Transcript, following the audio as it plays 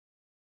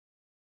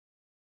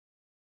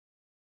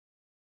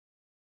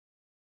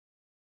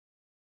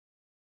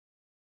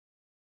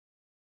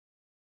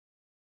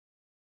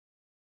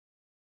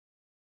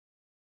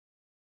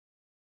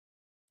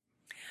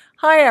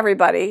Hi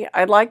everybody,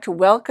 I'd like to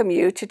welcome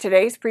you to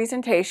today's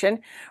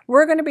presentation.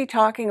 We're going to be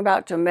talking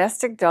about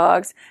domestic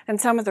dogs and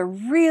some of the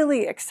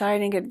really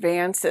exciting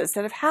advances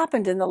that have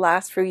happened in the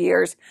last few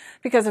years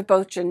because of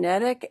both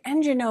genetic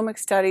and genomic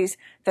studies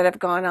that have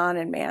gone on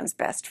in man's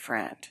best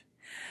friend.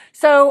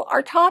 So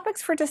our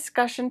topics for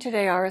discussion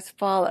today are as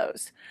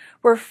follows.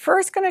 We're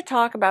first going to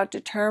talk about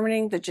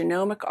determining the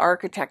genomic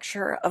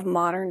architecture of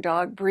modern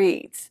dog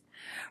breeds.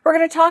 We're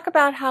going to talk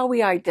about how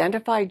we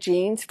identify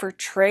genes for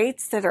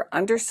traits that are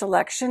under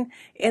selection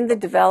in the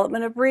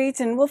development of breeds,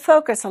 and we'll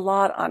focus a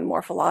lot on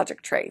morphologic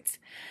traits.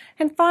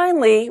 And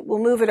finally, we'll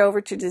move it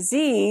over to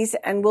disease,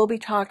 and we'll be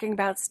talking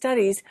about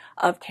studies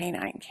of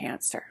canine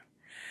cancer.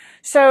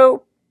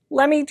 So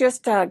let me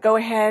just go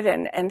ahead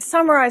and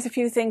summarize a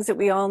few things that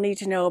we all need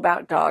to know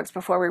about dogs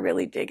before we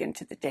really dig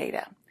into the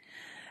data.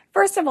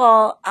 First of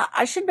all,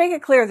 I should make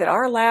it clear that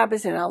our lab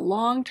is in a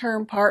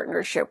long-term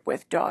partnership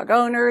with dog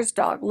owners,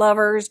 dog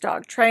lovers,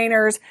 dog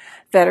trainers,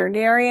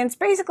 veterinarians,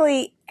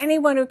 basically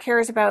anyone who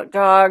cares about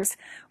dogs.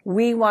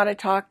 We want to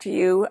talk to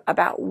you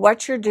about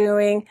what you're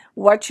doing,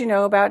 what you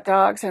know about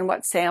dogs, and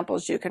what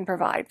samples you can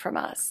provide from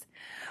us.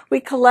 We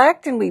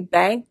collect and we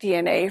bank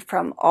DNA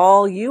from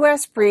all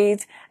U.S.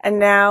 breeds and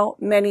now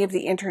many of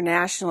the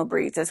international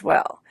breeds as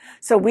well.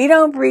 So we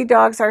don't breed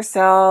dogs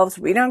ourselves.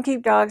 We don't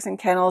keep dogs in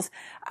kennels.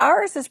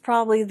 Ours is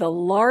probably the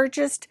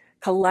largest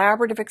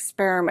collaborative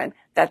experiment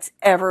that's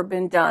ever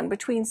been done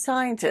between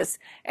scientists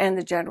and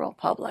the general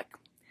public.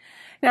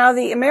 Now,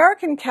 the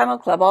American Kennel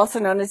Club, also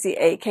known as the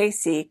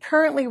AKC,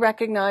 currently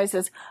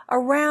recognizes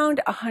around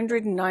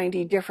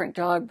 190 different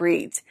dog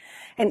breeds,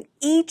 and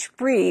each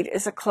breed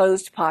is a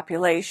closed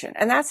population.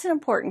 And that's an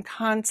important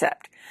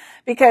concept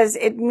because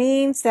it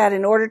means that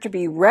in order to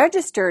be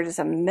registered as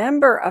a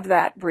member of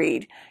that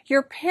breed,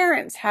 your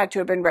parents had to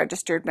have been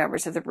registered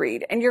members of the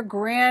breed, and your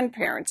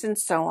grandparents, and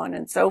so on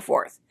and so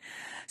forth.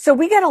 So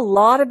we get a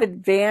lot of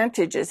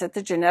advantages at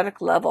the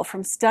genetic level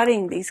from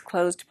studying these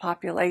closed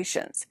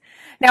populations.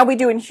 Now, we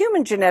do in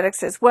human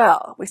genetics as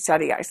well. We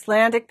study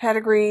Icelandic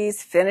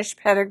pedigrees, Finnish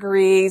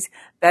pedigrees,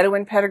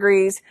 Bedouin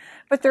pedigrees,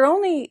 but there are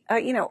only,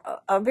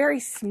 a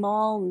very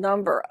small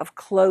number of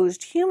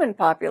closed human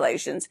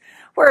populations,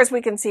 whereas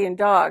we can see in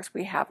dogs,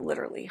 we have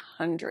literally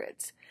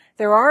hundreds.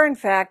 There are, in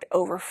fact,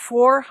 over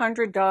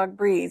 400 dog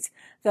breeds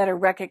that are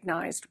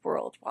recognized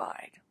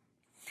worldwide.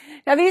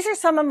 Now, these are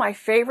some of my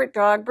favorite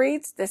dog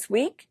breeds this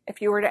week.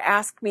 If you were to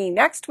ask me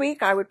next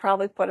week, I would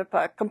probably put up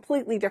a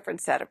completely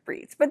different set of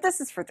breeds, but this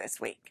is for this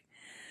week.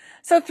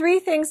 So 3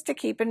 things to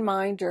keep in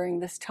mind during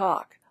this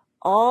talk.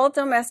 All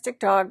domestic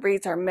dog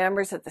breeds are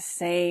members of the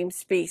same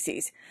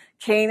species,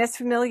 Canis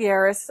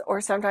familiaris, or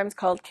sometimes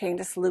called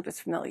Canis lupus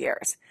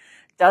familiaris.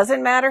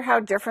 Doesn't matter how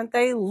different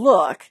they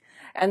look,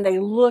 and they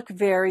look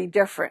very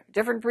different.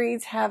 Different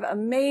breeds have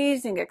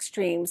amazing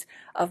extremes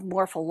of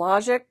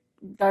morphologic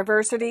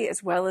diversity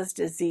as well as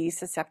disease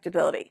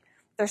susceptibility.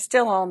 They're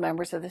still all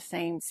members of the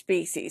same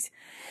species.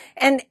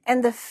 And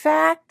the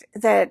fact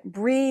that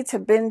breeds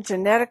have been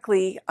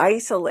genetically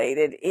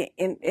isolated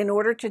in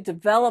order to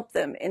develop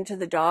them into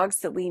the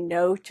dogs that we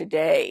know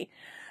today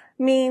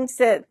means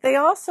that they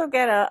also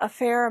get a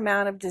fair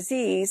amount of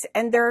disease,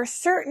 and there are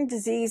certain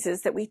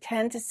diseases that we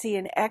tend to see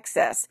in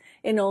excess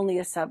in only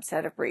a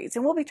subset of breeds.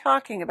 And we'll be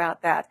talking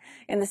about that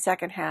in the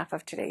second half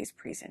of today's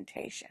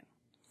presentation.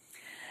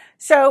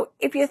 So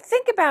if you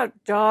think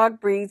about dog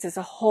breeds as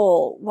a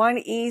whole, one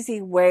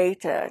easy way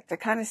to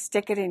kind of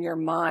stick it in your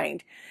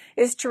mind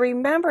is to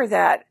remember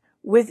that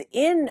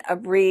within a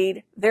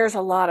breed, there's a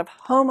lot of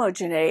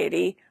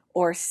homogeneity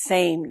or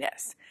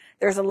sameness.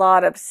 There's a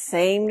lot of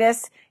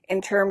sameness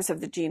in terms of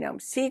the genome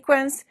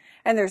sequence,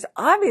 and there's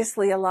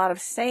obviously a lot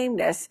of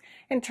sameness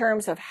in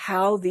terms of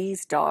how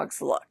these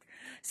dogs look.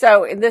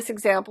 So in this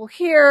example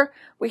here,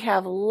 we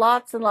have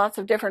lots and lots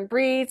of different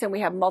breeds, and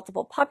we have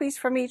multiple puppies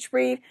from each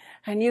breed,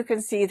 and you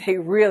can see they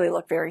really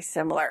look very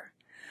similar.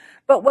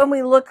 But when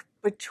we look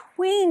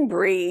between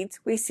breeds,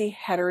 we see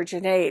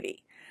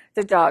heterogeneity.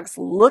 The dogs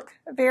look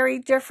very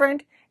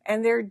different,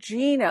 and their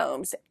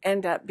genomes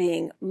end up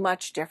being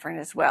much different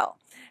as well.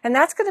 And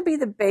that's going to be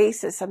the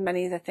basis of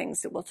many of the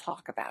things that we'll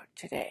talk about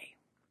today.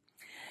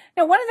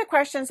 Now, one of the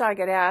questions I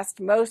get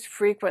asked most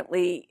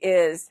frequently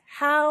is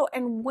how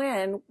and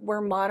when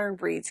were modern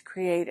breeds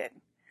created?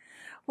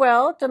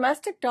 Well,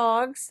 domestic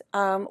dogs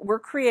were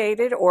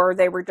created, or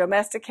they were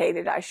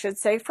domesticated, I should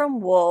say,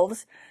 from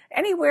wolves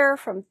anywhere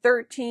from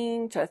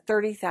 13 to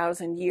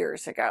 30,000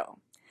 years ago.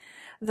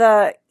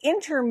 The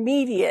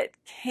intermediate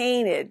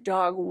canid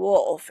dog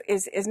wolf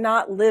is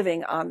not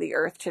living on the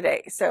earth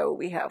today. So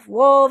we have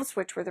wolves,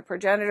 which were the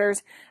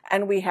progenitors,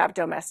 and we have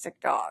domestic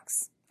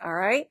dogs. All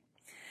right?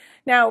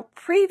 Now,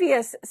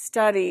 previous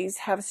studies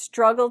have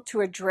struggled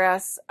to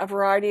address a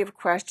variety of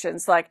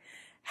questions like,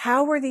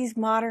 how were these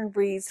modern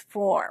breeds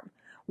formed?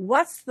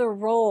 What's the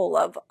role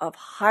of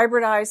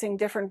hybridizing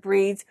different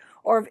breeds,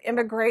 or of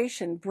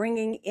immigration,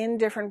 bringing in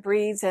different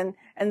breeds and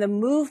the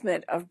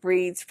movement of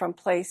breeds from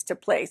place to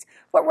place?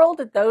 What role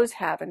did those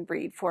have in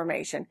breed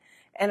formation?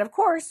 And of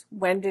course,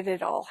 when did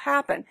it all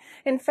happen?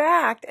 In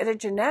fact, at a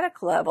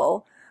genetic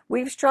level,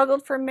 we've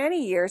struggled for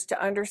many years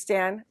to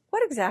understand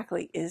what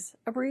exactly is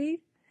a breed.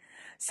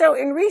 So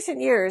in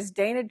recent years,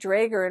 Dana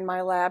Drager in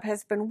my lab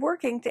has been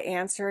working to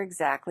answer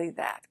exactly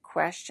that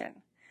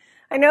question.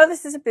 I know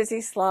this is a busy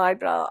slide,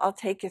 but I'll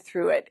take you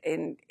through it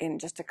in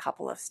just a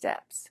couple of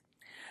steps.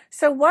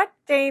 So what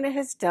Dana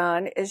has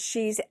done is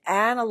she's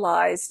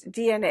analyzed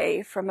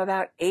DNA from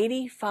about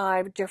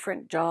 85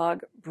 different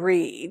dog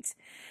breeds,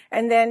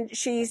 and then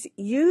she's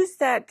used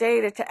that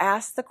data to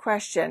ask the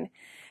question,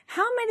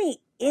 how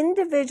many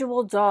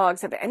individual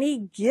dogs of any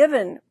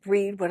given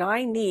breed would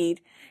I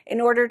need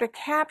in order to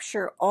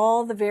capture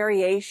all the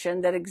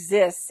variation that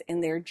exists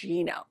in their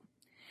genome?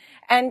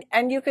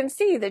 And you can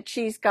see that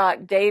she's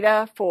got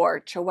data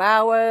for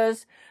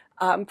Chihuahuas,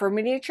 for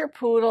miniature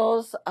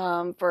poodles,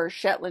 for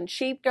Shetland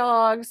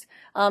sheepdogs,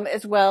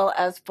 as well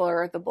as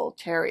for the Bull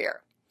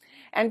Terrier.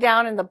 And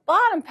down in the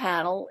bottom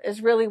panel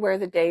is really where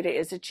the data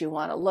is that you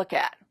want to look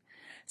at.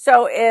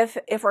 So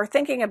if we're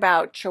thinking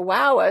about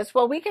Chihuahuas,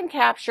 well, we can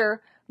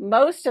capture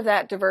most of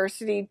that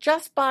diversity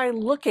just by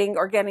looking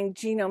or getting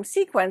genome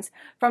sequence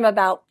from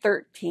about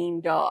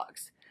 13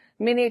 dogs.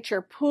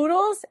 Miniature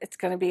poodles, it's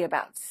going to be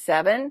about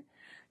 7.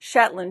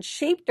 Shetland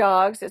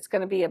sheepdogs, it's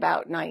going to be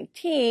about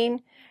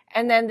 19.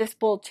 And then this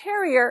Bull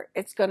Terrier,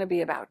 it's going to be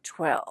about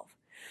 12.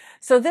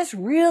 So this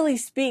really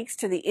speaks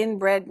to the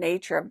inbred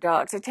nature of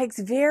dogs. It takes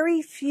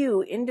very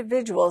few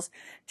individuals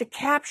to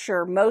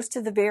capture most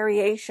of the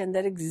variation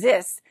that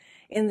exists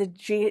in the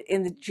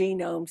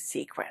genome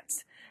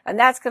sequence. And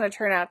that's going to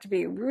turn out to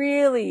be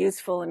really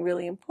useful and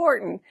really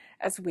important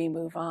as we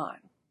move on.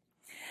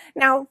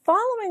 Now,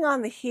 following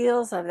on the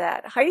heels of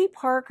that, Heidi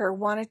Parker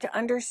wanted to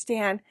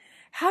understand,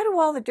 how do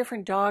all the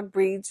different dog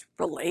breeds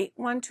relate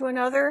one to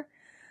another?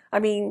 I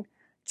mean,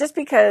 just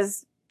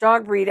because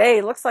dog breed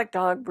A looks like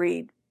dog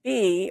breed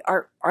B,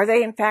 are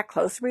they in fact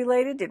closely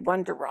related? Did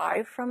one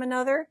derive from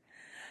another?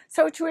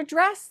 So to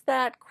address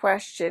that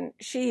question,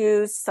 she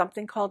used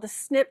something called a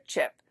SNP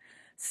chip.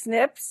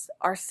 SNPs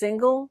are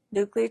single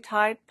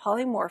nucleotide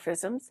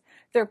polymorphisms.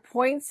 They're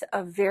points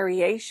of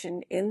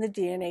variation in the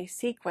DNA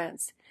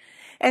sequence.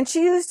 And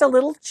she used a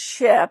little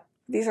chip.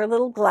 These are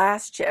little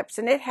glass chips,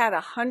 and it had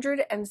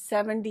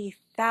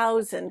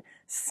 170,000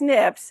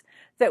 SNPs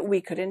that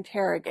we could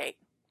interrogate.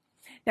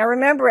 Now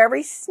remember,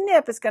 every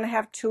SNP is going to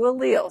have 2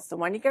 alleles, the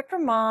one you get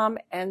from mom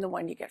and the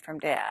one you get from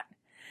dad.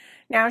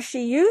 Now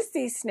she used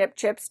these SNP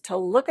chips to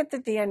look at the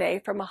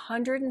DNA from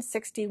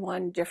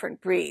 161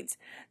 different breeds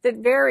that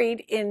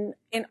varied in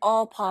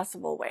all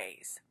possible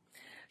ways.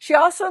 She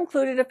also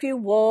included a few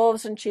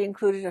wolves, and she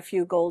included a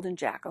few golden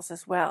jackals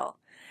as well.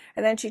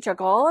 And then she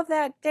took all of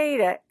that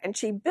data and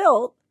she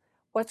built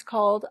what's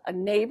called a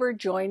neighbor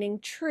joining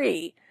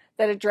tree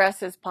that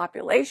addresses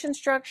population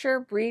structure,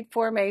 breed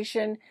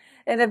formation,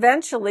 and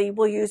eventually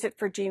we'll use it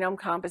for genome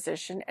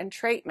composition and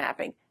trait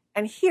mapping.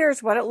 And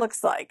here's what it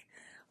looks like.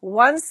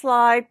 One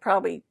slide,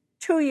 probably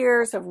 2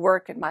 years of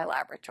work in my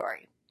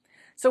laboratory.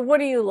 So what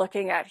are you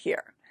looking at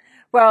here?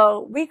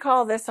 Well, we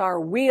call this our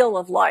wheel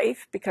of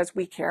life because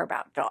we care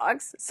about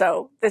dogs.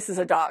 So this is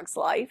a dog's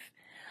life.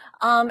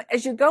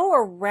 As you go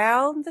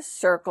around the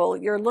circle,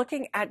 you're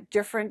looking at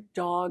different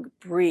dog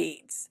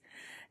breeds.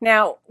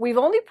 Now, we've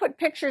only put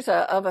pictures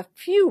of a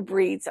few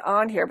breeds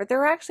on here, but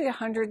there are actually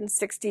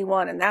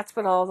 161, and that's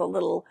what all the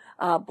little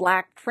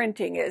black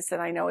printing is that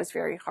I know is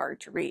very hard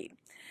to read.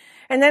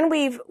 And then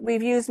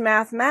we've used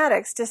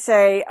mathematics to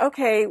say,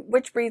 okay,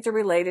 which breeds are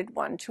related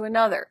one to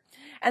another.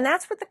 And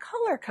that's what the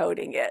color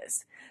coding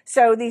is.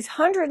 So these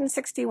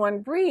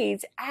 161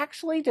 breeds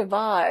actually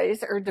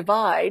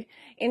divide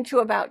into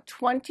about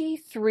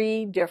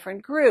 23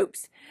 different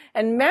groups.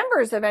 And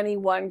members of any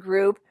one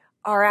group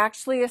are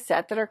actually a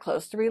set that are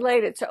closely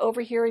related. So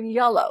over here in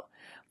yellow,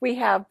 we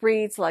have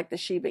breeds like the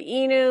Shiba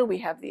Inu, we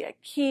have the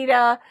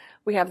Akita,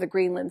 we have the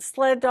Greenland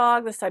Sled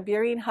Dog, the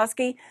Siberian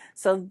Husky.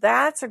 So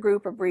that's a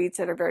group of breeds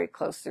that are very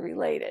closely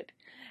related.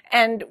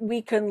 And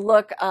we can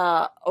look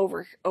let's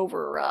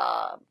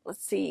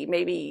see,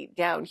 maybe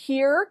down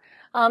here.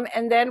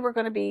 And then we're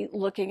going to be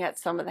looking at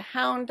some of the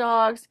hound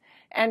dogs.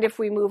 And if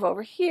we move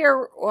over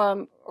here,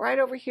 right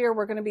over here,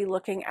 we're going to be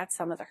looking at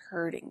some of the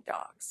herding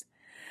dogs.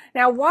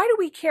 Now, why do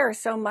we care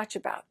so much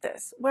about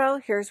this?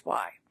 Well, here's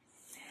why.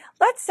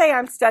 Let's say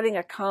I'm studying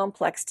a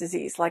complex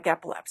disease like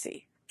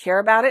epilepsy. Care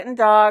about it in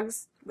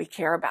dogs, we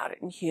care about it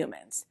in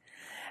humans.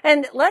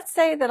 And let's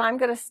say that I'm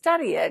going to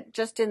study it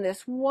just in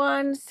this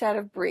one set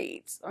of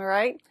breeds, all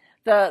right?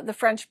 The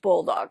French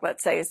Bulldog,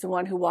 let's say, is the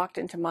one who walked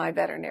into my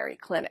veterinary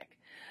clinic.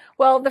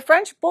 Well, the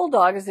French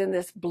Bulldog is in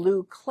this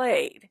blue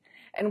clade.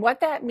 And what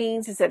that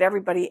means is that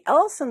everybody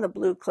else in the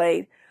blue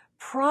clade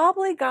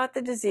probably got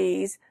the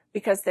disease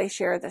because they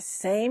share the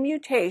same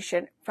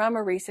mutation from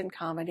a recent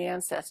common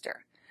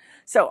ancestor.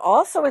 So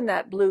also in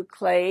that blue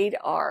clade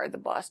are the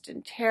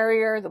Boston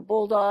Terrier, the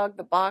Bulldog,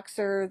 the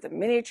Boxer, the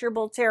miniature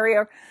Bull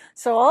Terrier.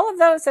 So all of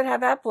those that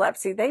have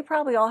epilepsy, they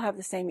probably all have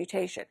the same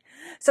mutation.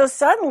 So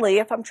suddenly,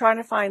 if I'm trying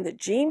to find the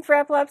gene for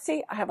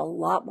epilepsy, I have a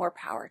lot more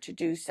power to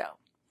do so.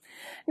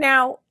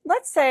 Now,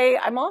 let's say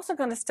I'm also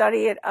going to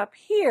study it up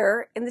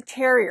here in the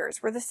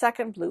terriers where the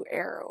second blue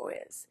arrow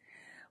is.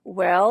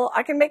 Well,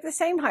 I can make the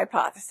same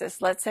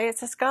hypothesis. Let's say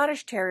it's a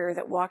Scottish Terrier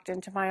that walked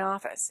into my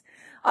office.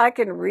 I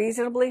can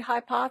reasonably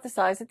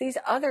hypothesize that these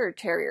other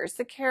terriers,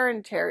 the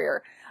Cairn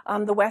Terrier,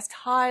 the West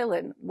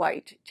Highland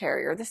White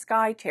Terrier, the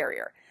Skye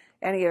Terrier,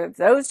 any of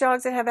those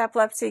dogs that have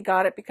epilepsy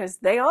got it because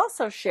they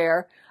also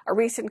share a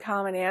recent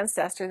common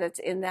ancestor that's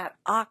in that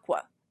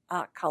aqua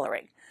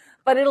coloring.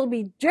 But it'll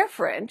be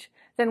different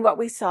than what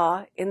we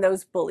saw in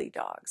those bully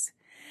dogs.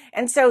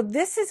 And so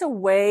this is a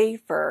way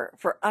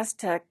for us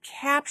to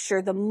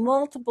capture the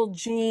multiple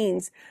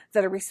genes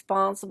that are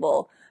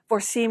responsible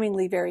for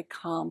seemingly very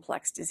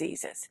complex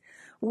diseases.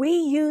 We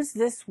use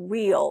this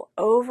wheel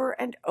over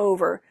and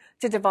over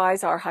to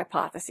devise our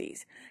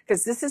hypotheses,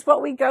 because this is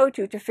what we go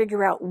to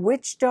figure out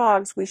which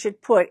dogs we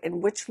should put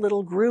in which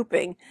little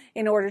grouping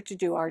in order to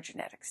do our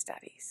genetic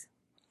studies.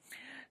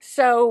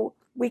 So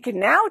we can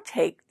now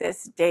take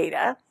this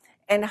data,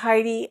 and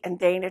Heidi and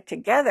Dana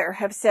together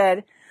have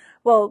said,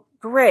 well,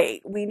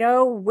 great, we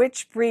know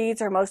which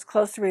breeds are most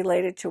closely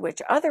related to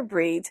which other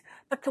breeds,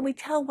 but can we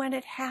tell when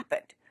it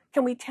happened?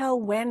 Can we tell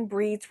when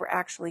breeds were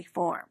actually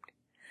formed?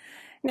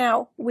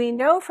 Now, we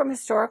know from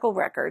historical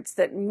records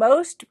that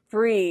most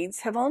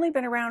breeds have only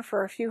been around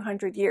for a few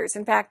hundred years.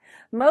 In fact,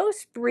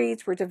 most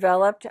breeds were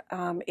developed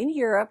in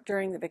Europe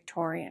during the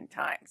Victorian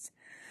times.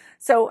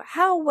 So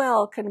how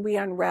well can we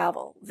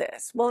unravel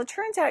this? Well, it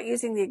turns out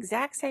using the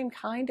exact same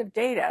kind of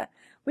data,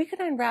 we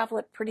can unravel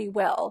it pretty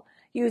well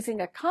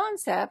using a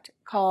concept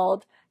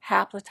called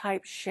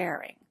haplotype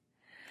sharing.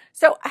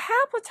 So a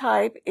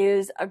haplotype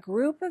is a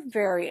group of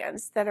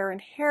variants that are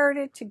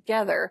inherited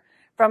together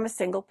from a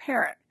single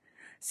parent.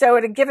 So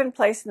at a given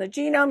place in the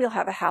genome, you'll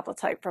have a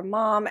haplotype from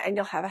mom and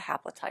you'll have a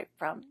haplotype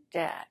from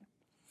dad.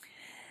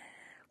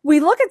 We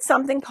look at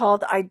something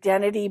called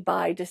identity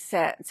by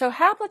descent. So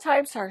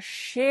haplotypes are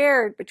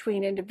shared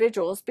between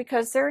individuals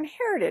because they're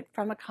inherited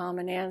from a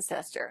common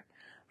ancestor.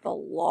 The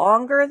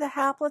longer the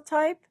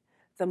haplotype,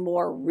 the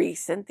more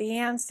recent the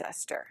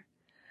ancestor.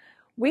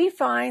 We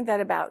find that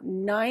about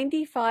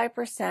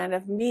 95%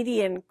 of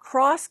median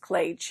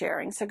cross-clade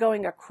sharing, so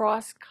going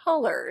across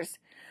colors,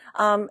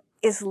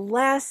 is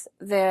less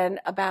than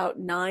about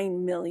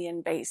 9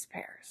 million base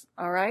pairs.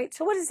 All right,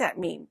 so what does that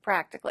mean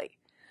practically?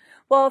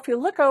 Well, if you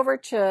look over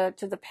to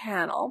the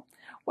panel,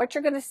 what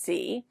you're going to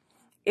see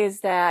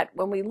is that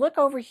when we look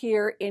over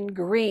here in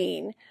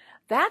green,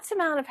 that's the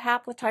amount of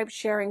haplotype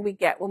sharing we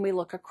get when we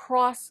look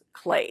across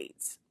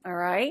clades. All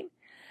right.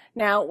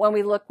 Now, when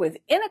we look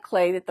within a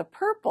clade at the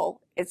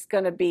purple, it's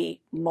going to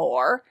be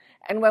more.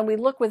 And when we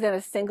look within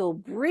a single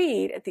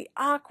breed at the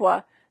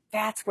aqua,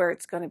 that's where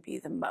it's going to be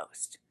the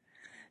most.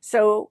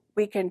 So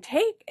we can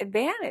take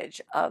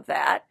advantage of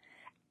that.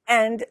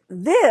 And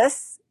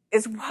this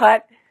is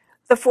what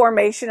the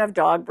formation of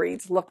dog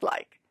breeds look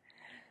like.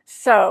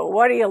 So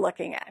what are you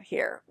looking at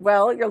here?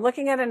 Well, you're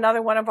looking at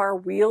another one of our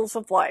wheels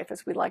of life,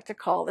 as we like to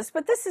call this,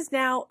 but this is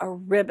now a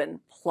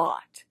ribbon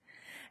plot.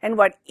 And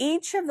what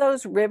each of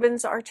those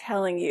ribbons are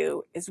telling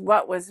you is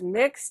what was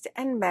mixed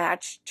and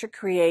matched to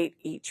create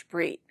each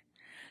breed.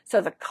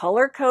 So the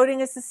color coding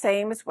is the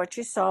same as what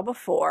you saw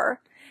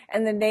before,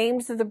 and the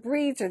names of the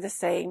breeds are the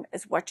same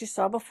as what you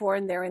saw before,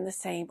 and they're in the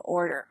same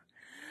order.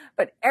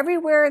 But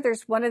everywhere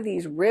there's one of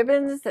these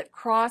ribbons that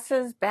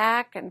crosses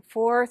back and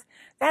forth,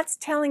 that's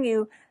telling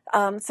you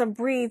some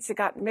breeds that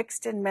got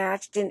mixed and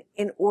matched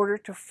in order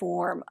to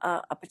form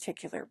a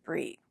particular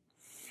breed.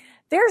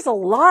 There's a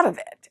lot of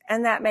it,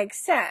 and that makes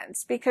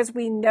sense because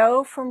we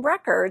know from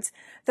records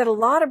that a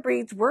lot of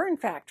breeds were in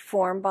fact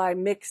formed by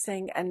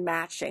mixing and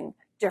matching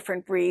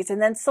different breeds and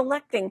then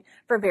selecting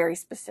for very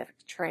specific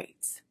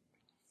traits.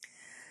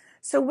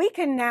 So we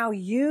can now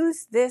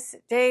use this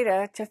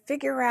data to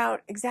figure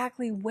out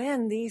exactly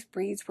when these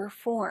breeds were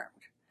formed.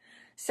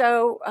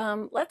 So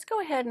let's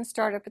go ahead and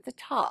start up at the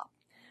top.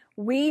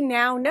 We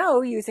now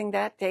know, using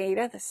that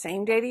data, the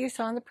same data you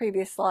saw on the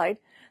previous slide,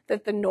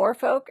 that the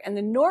Norfolk and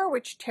the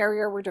Norwich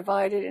Terrier were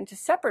divided into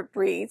separate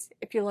breeds.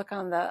 If you look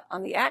on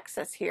the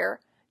axis here,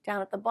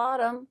 down at the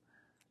bottom,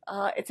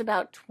 it's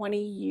about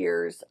 20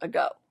 years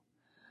ago.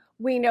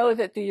 We know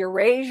that the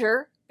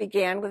Eurasier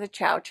began with a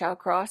Chow Chow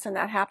cross, and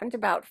that happened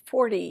about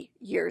 40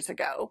 years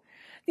ago.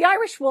 The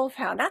Irish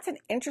Wolfhound, that's an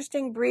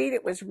interesting breed.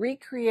 It was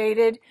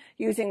recreated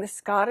using the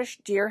Scottish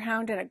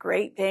Deerhound and a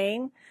Great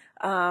Dane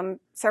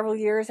several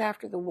years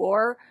after the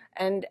war,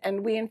 and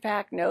we in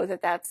fact know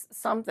that that's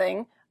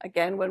something,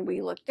 again, when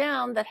we look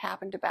down, that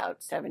happened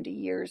about 70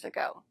 years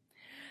ago.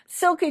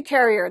 Silky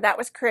Terrier, that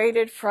was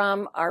created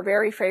from our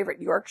very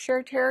favorite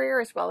Yorkshire Terrier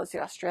as well as the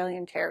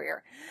Australian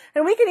Terrier.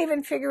 And we can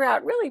even figure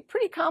out really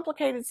pretty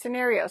complicated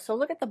scenarios. So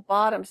look at the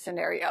bottom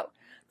scenario.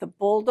 The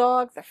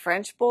Bulldog, the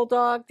French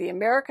Bulldog, the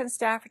American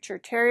Staffordshire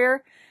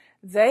Terrier,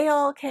 they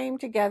all came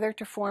together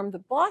to form the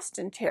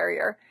Boston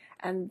Terrier,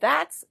 and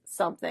that's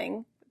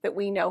something that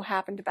we know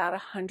happened about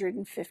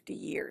 150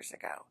 years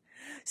ago.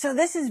 So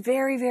this is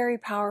very, very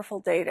powerful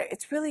data.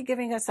 It's really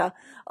giving us a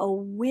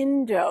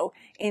window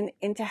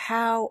into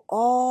how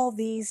all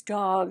these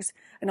dogs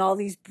and all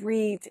these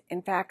breeds,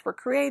 in fact, were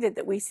created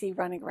that we see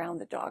running around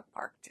the dog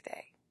park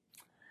today.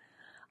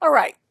 All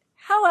right,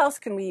 How else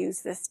can we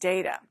use this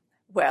data?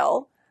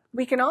 Well,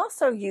 we can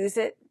also use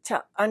it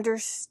to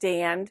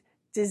understand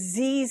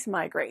disease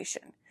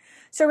migration.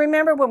 So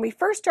remember, when we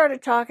first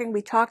started talking,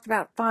 we talked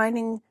about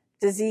finding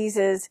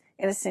diseases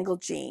in a single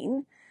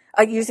gene,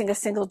 using a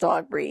single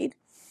dog breed.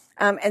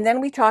 And then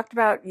we talked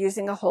about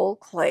using a whole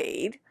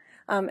clade.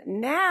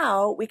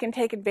 Now we can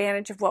take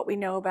advantage of what we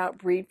know about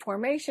breed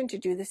formation to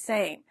do the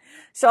same.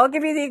 So I'll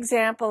give you the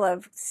example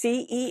of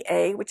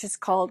CEA, which is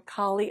called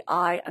Collie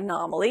Eye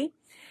Anomaly.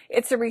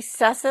 It's a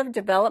recessive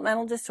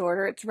developmental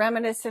disorder. It's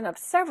reminiscent of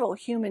several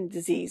human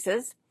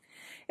diseases.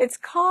 It's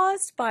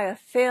caused by a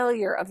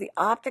failure of the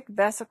optic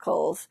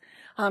vesicles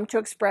to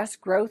express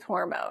growth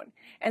hormone.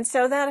 And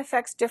so that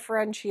affects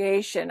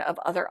differentiation of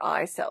other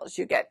eye cells.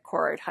 You get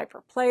choroid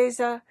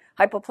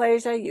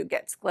hypoplasia, you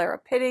get sclera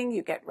pitting,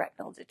 you get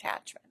retinal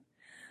detachment.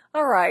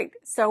 All right,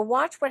 so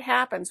watch what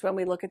happens when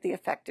we look at the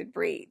affected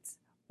breeds.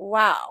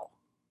 Wow.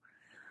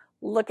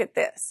 Look at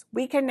this.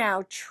 We can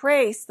now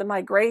trace the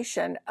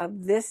migration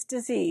of this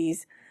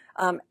disease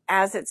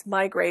as it's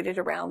migrated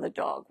around the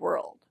dog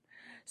world.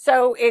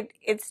 So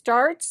it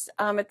starts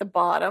at the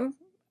bottom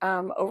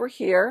over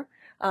here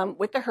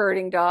with the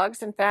herding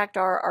dogs. In fact,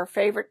 our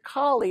favorite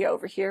collie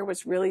over here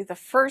was really the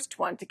first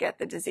one to get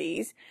the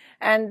disease,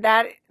 and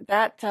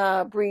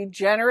that breed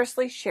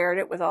generously shared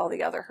it with all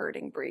the other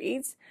herding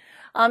breeds.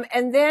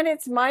 And then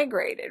it's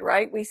migrated,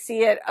 right? We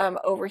see it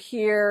over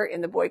here in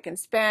the Boykin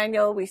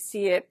Spaniel. We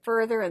see it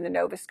further in the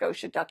Nova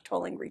Scotia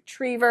duck-tolling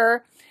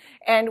retriever.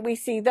 And we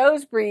see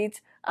those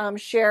breeds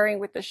sharing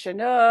with the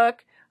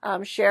Chinook,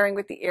 sharing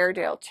with the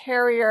Airedale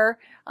Terrier.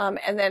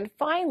 And then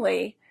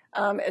finally,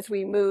 as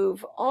we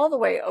move all the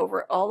way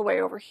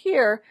over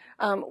here,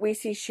 we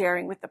see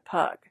sharing with the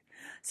pug.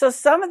 So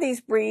some of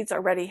these breeds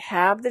already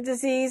have the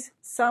disease.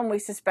 Some we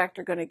suspect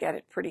are going to get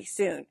it pretty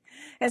soon.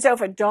 And so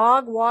if a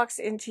dog walks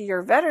into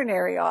your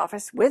veterinary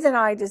office with an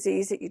eye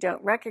disease that you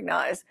don't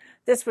recognize,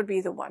 this would be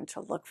the one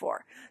to look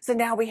for. So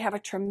now we have a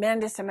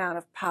tremendous amount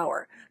of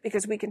power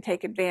because we can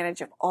take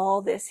advantage of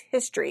all this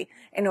history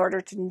in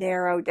order to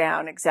narrow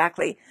down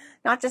exactly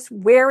not just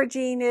where a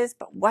gene is,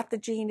 but what the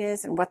gene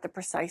is and what the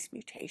precise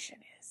mutation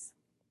is.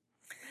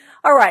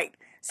 All right.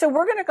 So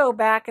we're going to go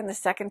back in the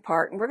second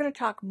part and we're going to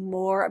talk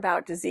more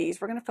about disease.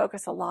 We're going to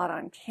focus a lot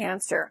on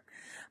cancer.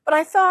 But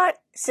I thought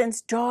since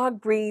dog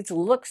breeds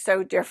look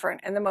so different,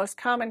 and the most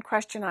common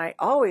question I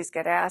always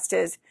get asked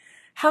is,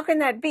 how can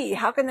that be?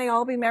 How can they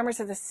all be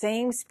members of the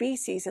same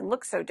species and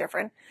look so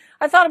different?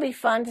 I thought it'd be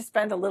fun to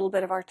spend a little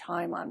bit of our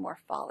time on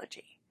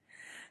morphology.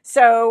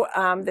 So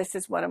this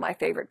is one of my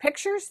favorite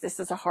pictures. This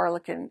is a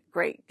Harlequin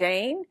Great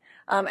Dane.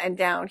 And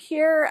down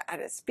here at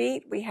its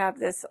feet, we have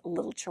this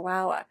little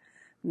Chihuahua.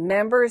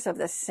 Members of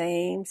the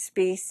same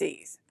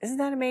species. Isn't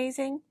that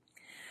amazing?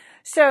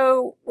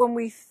 So when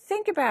we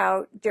think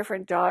about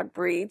different dog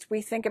breeds,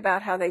 we think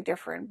about how they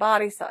differ in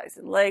body size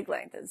and leg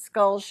length and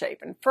skull shape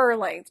and fur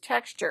length,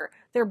 texture,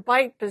 their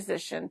bite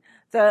position,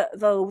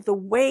 the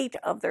weight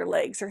of their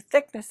legs or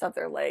thickness of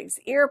their legs,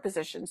 ear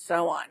position,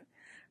 so on.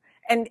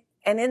 And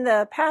in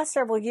the past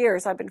several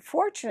years, I've been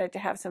fortunate to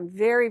have some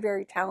very,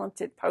 very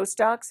talented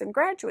postdocs and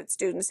graduate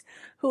students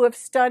who have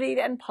studied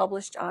and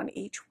published on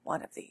each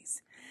one of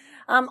these.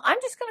 I'm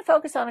just going to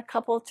focus on a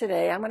couple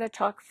today. I'm going to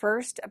talk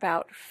first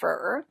about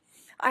fur.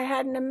 I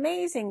had an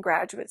amazing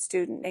graduate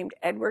student named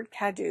Edward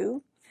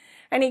Cadu,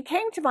 and he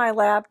came to my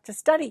lab to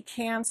study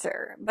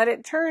cancer, but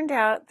it turned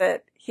out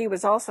that he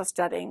was also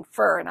studying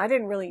fur, and I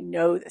didn't really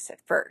know this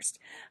at first,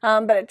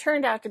 but it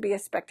turned out to be a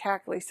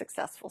spectacularly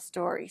successful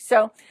story.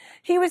 So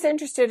he was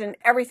interested in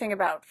everything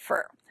about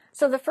fur.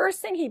 So the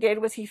first thing he did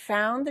was he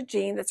found the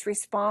gene that's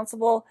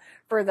responsible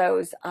for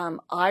those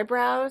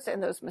eyebrows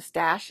and those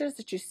mustaches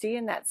that you see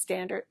in that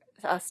standard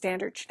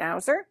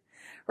schnauzer,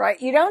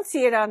 right? You don't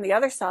see it on the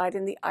other side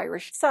in the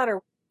Irish setter,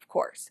 of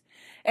course.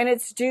 And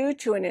it's due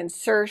to an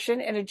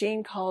insertion in a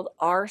gene called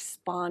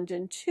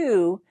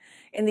R-spondin2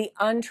 in the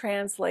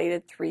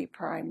untranslated 3'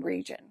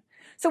 region.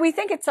 So we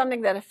think it's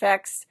something that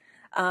affects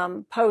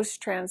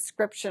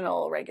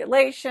post-transcriptional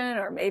regulation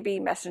or maybe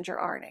messenger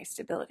RNA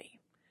stability.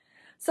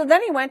 So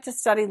then he went to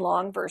study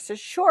long versus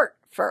short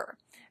fur.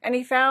 And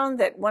he found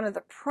that one of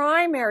the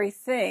primary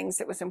things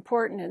that was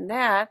important in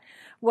that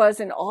was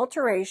an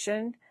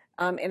alteration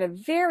in a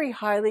very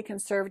highly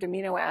conserved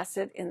amino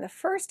acid in the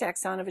first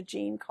exon of a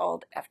gene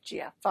called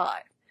FGF5.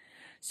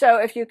 So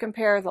if you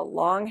compare the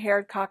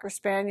long-haired Cocker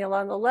Spaniel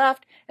on the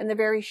left and the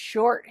very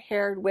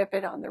short-haired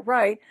Whippet on the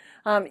right,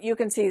 you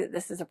can see that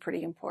this is a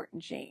pretty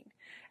important gene.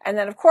 And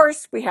then, of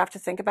course, we have to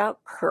think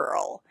about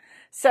curl.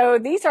 So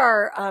these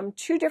are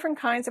two different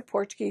kinds of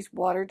Portuguese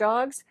water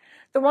dogs.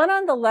 The one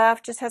on the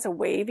left just has a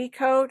wavy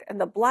coat,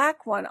 and the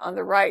black one on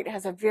the right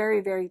has a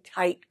very, very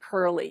tight,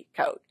 curly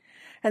coat.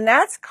 And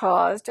that's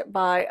caused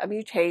by a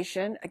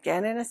mutation,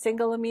 again in a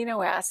single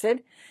amino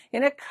acid,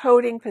 in a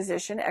coding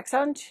position,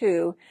 exon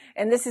 2,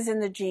 and this is in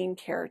the gene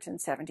keratin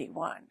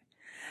 71.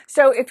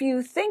 So if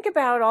you think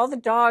about all the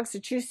dogs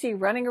that you see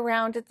running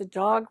around at the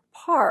dog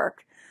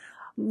park,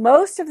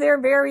 most of their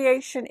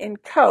variation in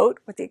coat,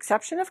 with the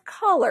exception of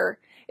color,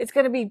 it's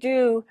going to be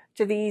due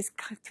to these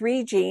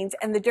 3 genes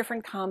and the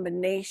different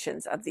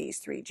combinations of these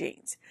 3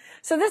 genes.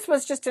 So this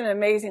was just an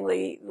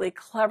amazingly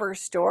clever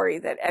story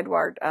that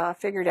Edward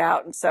figured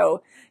out. And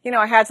so,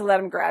 I had to let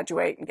him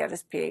graduate and get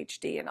his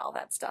PhD and all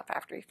that stuff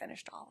after he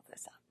finished all of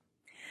this up.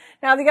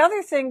 Now, the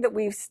other thing that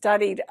we've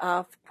studied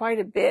quite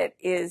a bit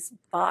is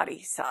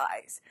body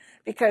size,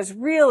 because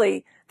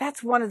really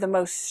that's one of the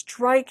most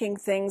striking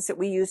things that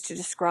we use to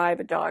describe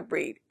a dog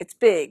breed. It's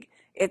big,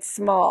 it's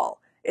small,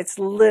 it's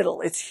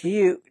little, it's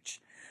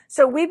huge.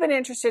 So we've been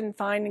interested in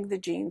finding the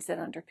genes that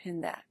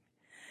underpin that.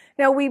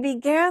 Now, we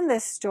began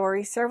this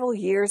story several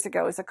years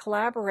ago as a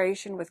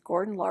collaboration with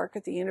Gordon Lark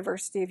at the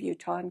University of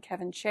Utah and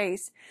Kevin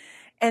Chase,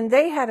 and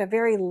they had a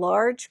very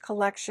large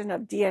collection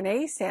of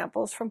DNA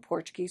samples from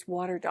Portuguese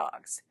water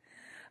dogs.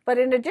 But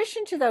in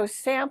addition to those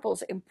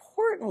samples,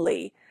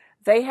 importantly,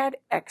 they had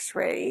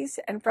x-rays,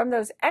 and from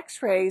those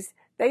x-rays,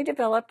 they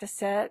developed a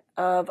set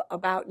of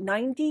about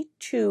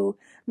 92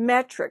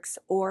 metrics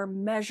or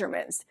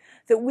measurements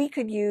that we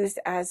could use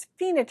as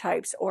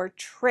phenotypes or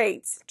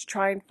traits to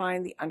try and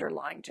find the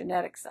underlying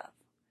genetics of.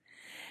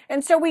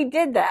 And so we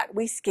did that.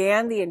 We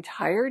scanned the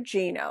entire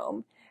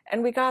genome,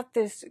 and we got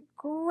this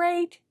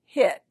great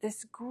hit,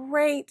 this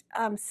great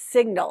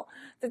signal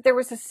that there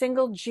was a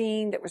single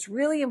gene that was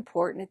really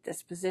important at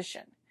this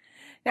position.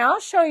 Now,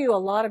 I'll show you a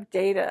lot of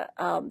data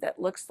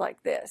that looks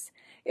like this.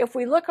 If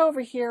we look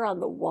over here on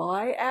the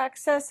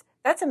y-axis,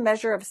 that's a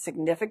measure of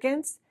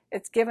significance.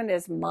 It's given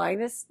as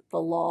minus the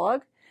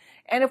log.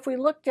 And if we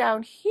look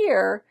down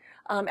here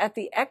at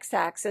the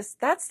x-axis,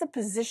 that's the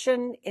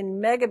position in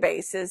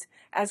megabases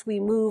as we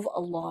move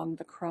along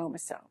the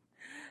chromosome.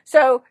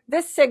 So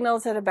this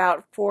signals at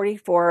about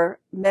 44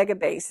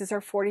 megabases or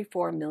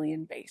 44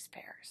 million base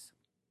pairs.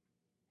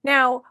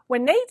 Now,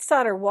 when Nate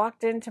Sutter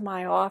walked into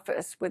my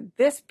office with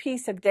this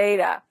piece of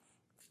data,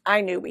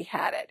 I knew we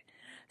had it.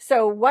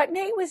 So what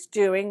Nate was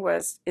doing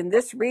was, in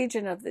this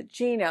region of the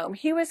genome,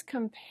 he was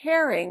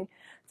comparing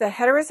the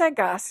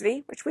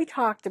heterozygosity, which we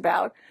talked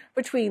about,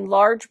 between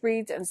large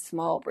breeds and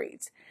small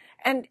breeds.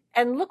 And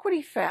look what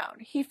he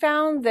found. He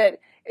found that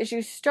as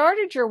you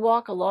started your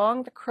walk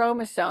along the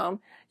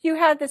chromosome, you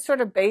had this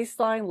sort of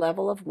baseline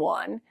level of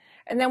 1.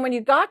 And then when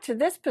you got to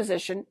this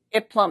position,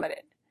 it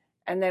plummeted.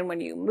 And then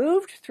when you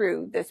moved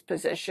through this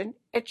position,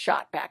 it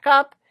shot back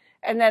up,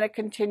 and then it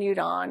continued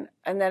on,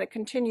 and then it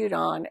continued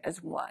on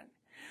as 1.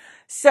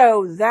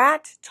 So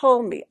that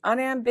told me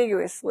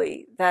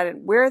unambiguously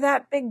that where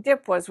that big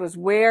dip was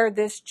where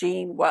this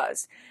gene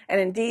was. And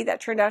indeed,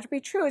 that turned out to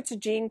be true. It's a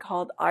gene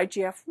called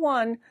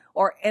IGF-1,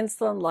 or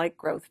insulin-like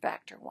growth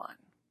factor 1.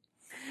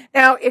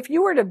 Now, if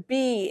you were to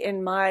be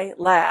in my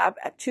lab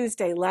at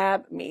Tuesday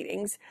lab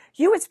meetings,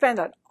 you would spend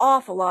an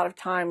awful lot of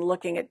time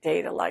looking at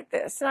data like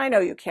this. And I know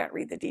you can't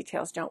read the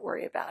details, don't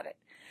worry about it.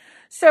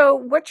 So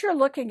what you're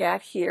looking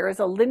at here is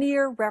a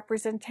linear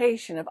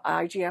representation of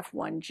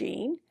IGF-1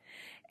 gene.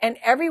 And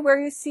everywhere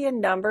you see a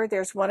number,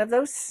 there's one of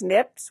those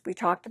SNPs. We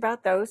talked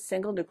about those,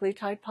 single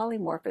nucleotide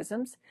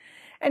polymorphisms.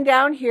 And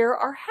down here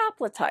are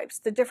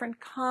haplotypes, the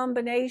different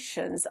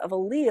combinations of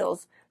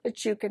alleles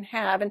that you can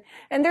have.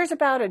 And there's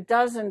about a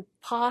dozen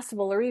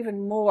possible or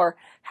even more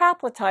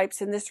haplotypes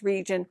in this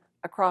region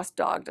across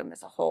dogdom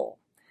as a whole.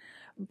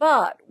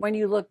 But when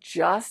you look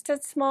just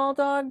at small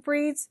dog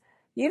breeds,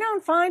 you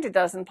don't find a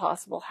dozen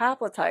possible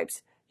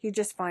haplotypes. You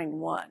just find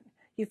one.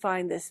 You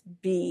find this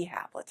B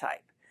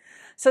haplotype.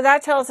 So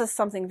that tells us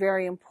something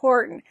very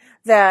important,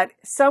 that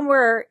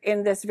somewhere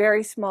in this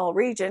very small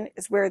region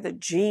is where the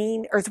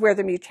gene, or is where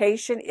the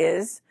mutation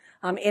is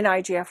in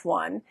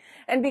IGF-1.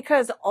 And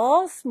because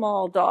all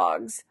small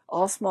dogs,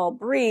 all small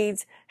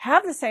breeds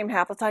have the same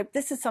haplotype,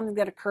 this is something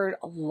that occurred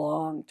a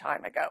long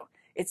time ago.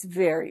 It's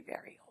very,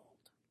 very old.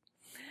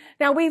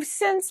 Now, we've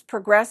since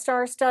progressed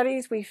our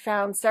studies. We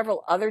found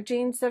several other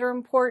genes that are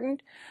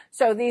important.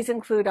 So these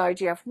include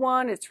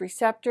IGF-1, its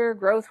receptor,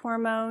 growth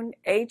hormone,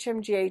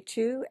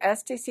 HMGA2,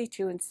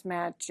 STC2, and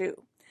SMAD2.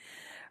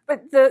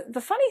 But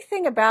the funny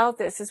thing about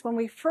this is when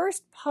we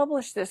first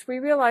published this, we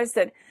realized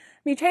that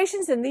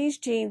mutations in these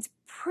genes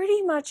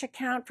pretty much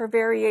account for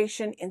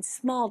variation in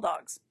small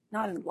dogs,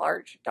 not in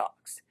large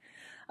dogs.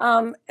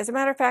 As a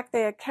matter of fact,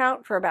 they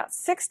account for about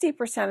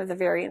 60% of the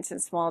variance in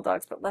small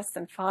dogs, but less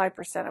than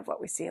 5% of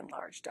what we see in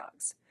large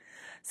dogs.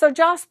 So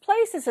Joss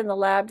Places in the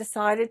lab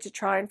decided to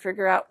try and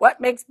figure out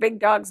what makes big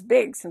dogs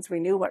big, since we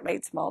knew what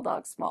made small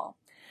dogs small.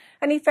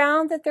 And he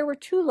found that there were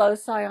 2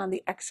 loci on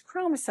the X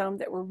chromosome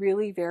that were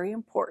really very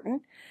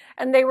important,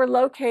 and they were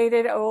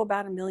located,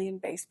 about 1 million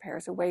base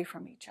pairs away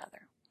from each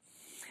other.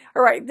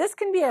 All right, this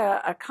can be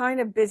a kind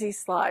of busy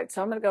slide,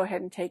 so I'm going to go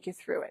ahead and take you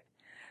through it.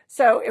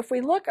 So if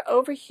we look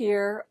over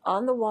here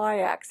on the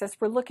y-axis,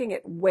 we're looking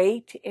at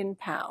weight in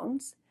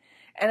pounds.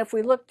 And if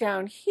we look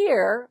down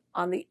here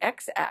on the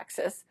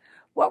x-axis,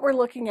 what we're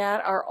looking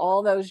at are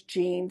all those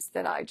genes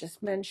that I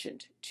just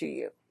mentioned to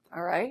you,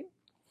 all right?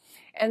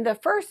 And the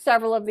first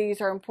several of these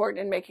are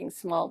important in making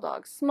small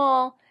dogs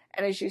small.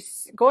 And as you're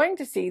going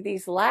to see,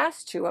 these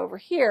last 2 over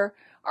here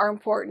are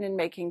important in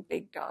making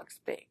big dogs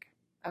big,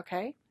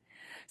 okay?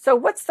 So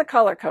what's the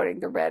color coding,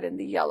 the red and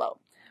the yellow?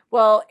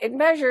 Well, it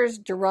measures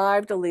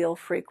derived allele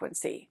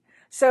frequency.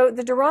 So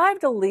the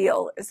derived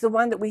allele is the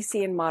one that we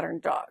see in modern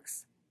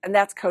dogs, and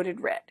that's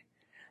coded red.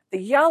 The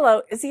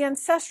yellow is the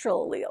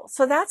ancestral allele,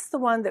 so that's the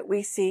one that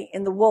we see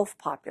in the wolf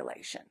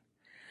population.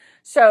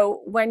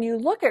 So when you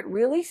look at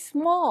really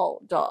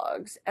small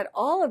dogs, at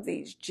all of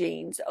these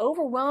genes,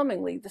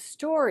 overwhelmingly the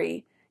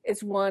story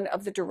is one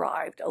of the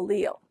derived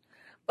allele.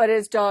 But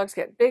as dogs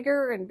get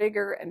bigger and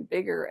bigger and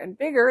bigger and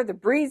bigger, the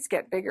breeds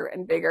get bigger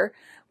and bigger,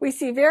 we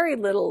see very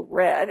little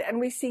red and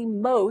we see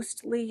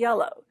mostly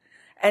yellow.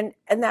 And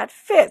that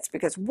fits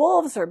because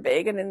wolves are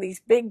big, and in these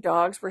big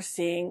dogs we're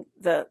seeing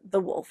the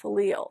wolf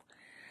allele.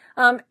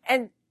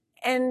 And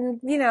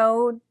you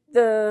know,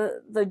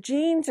 the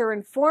genes are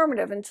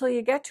informative until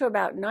you get to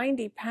about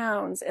 90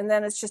 pounds, and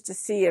then it's just a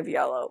sea of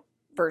yellow,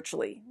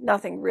 virtually.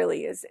 Nothing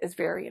really is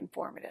very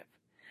informative.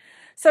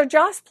 So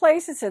Joss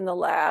Places in the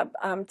lab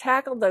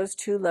tackled those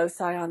two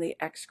loci on the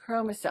X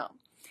chromosome.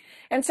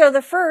 And so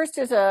the first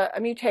is a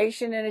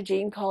mutation in a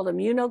gene called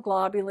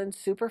immunoglobulin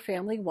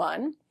superfamily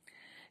 1.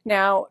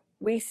 Now,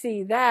 we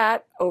see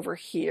that over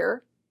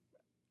here.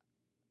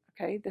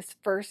 Okay, this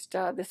first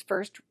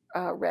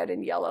red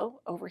and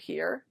yellow over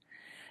here.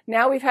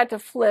 Now we've had to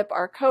flip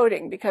our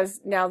coding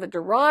because now the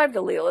derived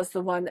allele is the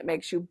one that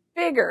makes you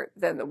bigger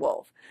than the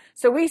wolf.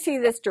 So we see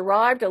this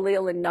derived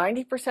allele in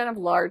 90% of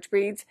large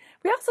breeds.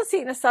 We also see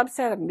it in a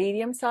subset of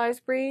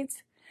medium-sized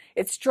breeds.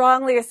 It's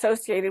strongly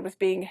associated with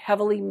being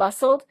heavily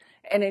muscled,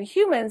 and in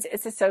humans,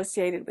 it's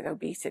associated with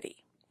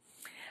obesity.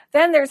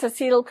 Then there's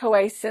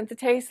acetyl-CoA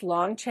synthetase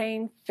long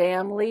chain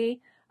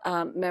family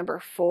member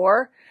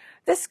 4.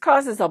 This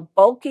causes a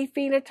bulky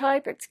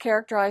phenotype. It's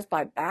characterized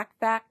by back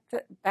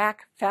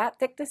fat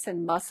thickness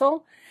and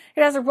muscle.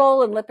 It has a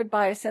role in lipid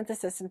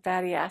biosynthesis and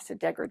fatty acid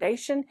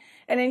degradation.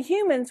 And in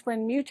humans,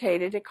 when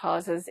mutated, it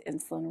causes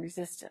insulin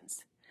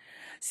resistance.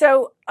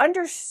 So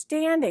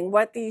understanding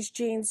what these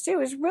genes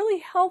do is really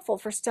helpful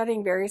for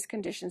studying various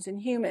conditions in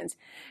humans.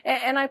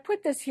 And I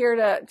put this here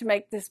to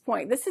make this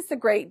point. This is the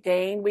Great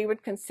Dane. We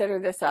would consider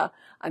this a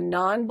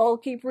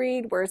non-bulky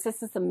breed, whereas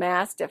this is the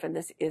Mastiff, and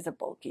this is a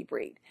bulky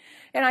breed.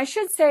 And I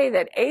should say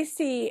that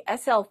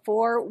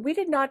ACSL4, we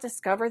did not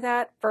discover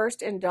that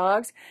first in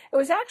dogs. It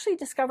was actually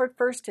discovered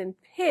first in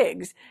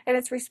pigs, and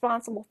it's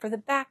responsible for the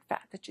back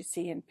fat that you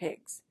see in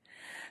pigs.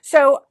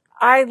 So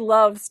I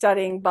love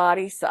studying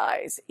body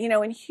size. You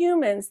know, in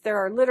humans, there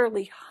are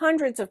literally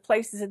hundreds of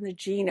places in the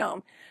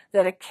genome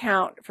that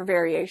account for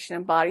variation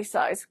in body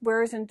size,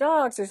 whereas in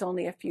dogs, there's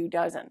only a few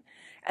dozen.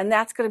 And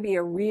that's going to be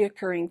a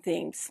reoccurring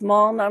theme.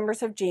 Small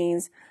numbers of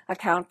genes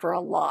account for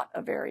a lot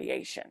of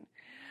variation.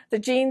 The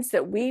genes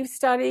that we've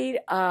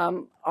studied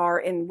are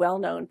in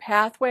well-known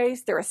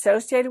pathways. They're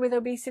associated with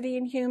obesity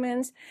in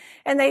humans,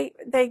 and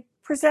they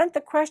present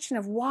the question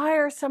of why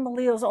are some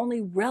alleles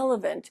only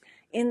relevant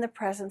in the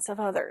presence of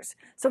others.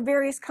 So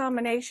various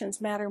combinations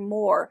matter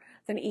more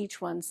than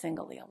each one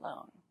singly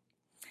alone.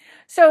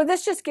 So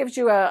this just gives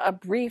you a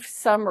brief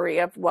summary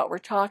of what we're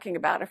talking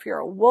about. If you're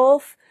a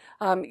wolf,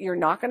 you're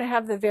not going to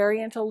have the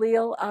variant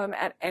allele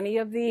at any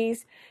of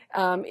these.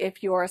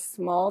 If you're a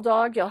small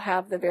dog, you'll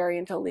have the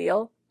variant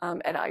allele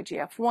at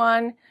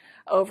IGF-1.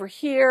 Over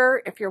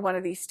here, if you're one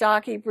of these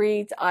stocky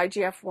breeds,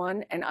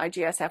 IGF-1 and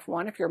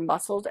IGSF-1 if you're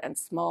muscled and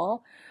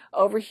small.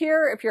 Over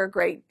here, if you're a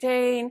Great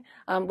Dane,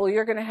 well,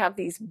 you're going to have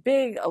these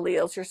big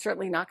alleles. You're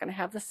certainly not going to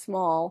have the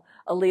small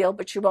allele,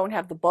 but you won't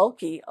have the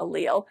bulky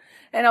allele.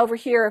 And over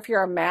here, if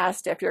you're a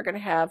Mastiff, you're going to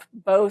have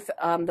both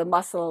the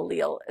muscle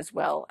allele as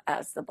well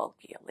as the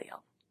bulky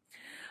allele.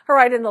 All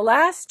right, in the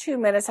last 2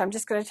 minutes, I'm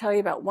just going to tell you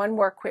about one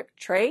more quick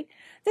trait.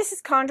 This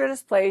is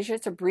chondrodysplasia.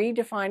 It's a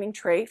breed-defining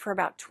trait for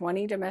about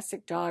 20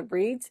 domestic dog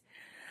breeds.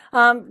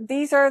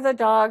 These are the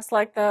dogs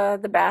like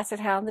the Basset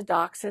Hound, the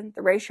Dachshund.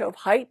 The ratio of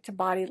height to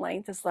body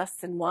length is less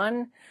than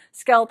 1.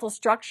 Skeletal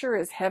structure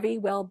is heavy,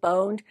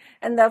 well-boned,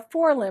 and the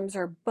forelimbs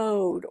are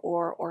bowed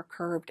or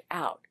curved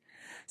out.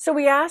 So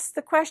we ask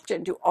the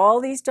question, do all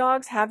these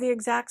dogs have the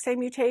exact same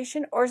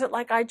mutation, or is it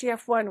like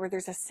IGF-1 where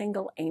there's a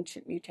single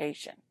ancient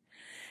mutation?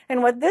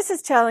 And what this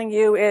is telling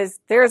you is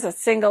there's a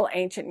single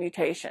ancient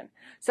mutation.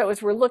 So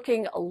as we're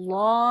looking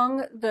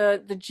along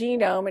the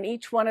genome, and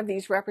each one of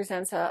these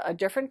represents a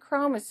different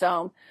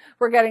chromosome,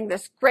 we're getting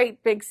this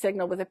great big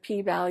signal with a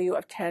p-value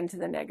of 10 to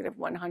the negative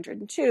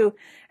 102,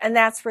 and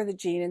that's where the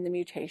gene and the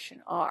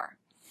mutation are.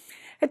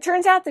 It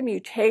turns out the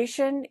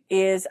mutation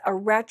is a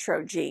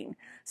retrogene.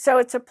 So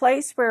it's a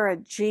place where a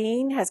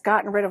gene has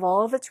gotten rid of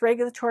all of its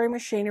regulatory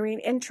machinery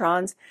and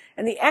introns,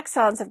 and the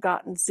exons have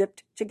gotten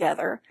zipped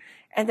together.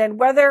 And then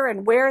whether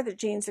and where the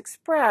gene's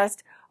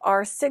expressed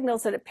are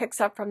signals that it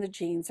picks up from the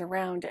genes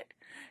around it.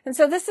 And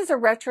so this is a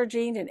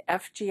retrogene in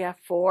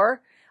FGF4.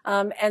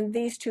 And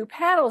these two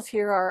paddles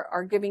here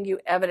are giving you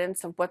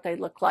evidence of what they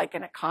look like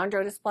in a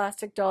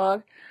chondrodysplastic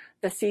dog,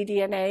 the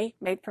cDNA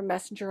made from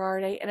messenger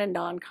RNA, and a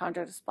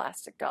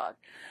non-chondrodysplastic dog.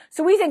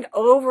 So we think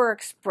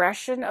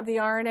overexpression of the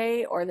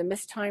RNA or the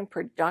mistimed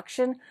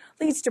production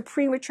leads to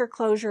premature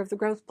closure of the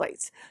growth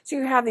plates. So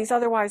you have these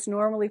otherwise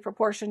normally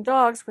proportioned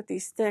dogs with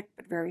these thick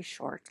but very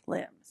short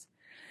limbs.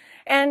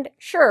 And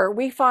sure,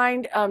 we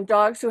find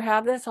dogs who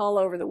have this all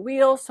over the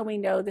wheel, so we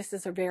know this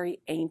is a very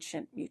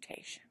ancient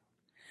mutation.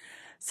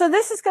 So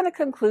this is going to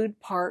conclude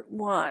part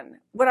one.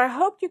 What I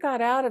hope you got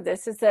out of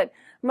this is that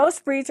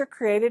most breeds are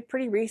created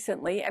pretty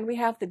recently, and we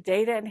have the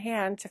data in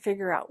hand to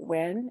figure out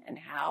when and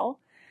how.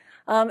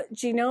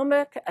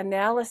 Genomic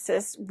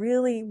analysis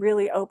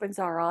really opens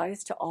our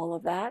eyes to all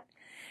of that.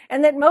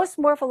 And that most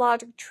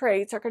morphological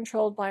traits are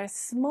controlled by a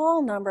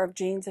small number of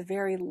genes of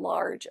very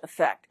large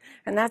effect.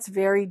 And that's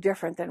very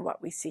different than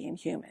what we see in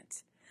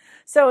humans.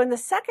 So in the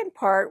second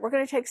part, we're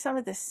going to take some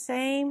of the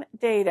same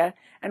data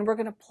and we're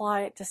going to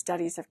apply it to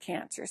studies of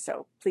cancer.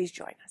 So please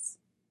join us.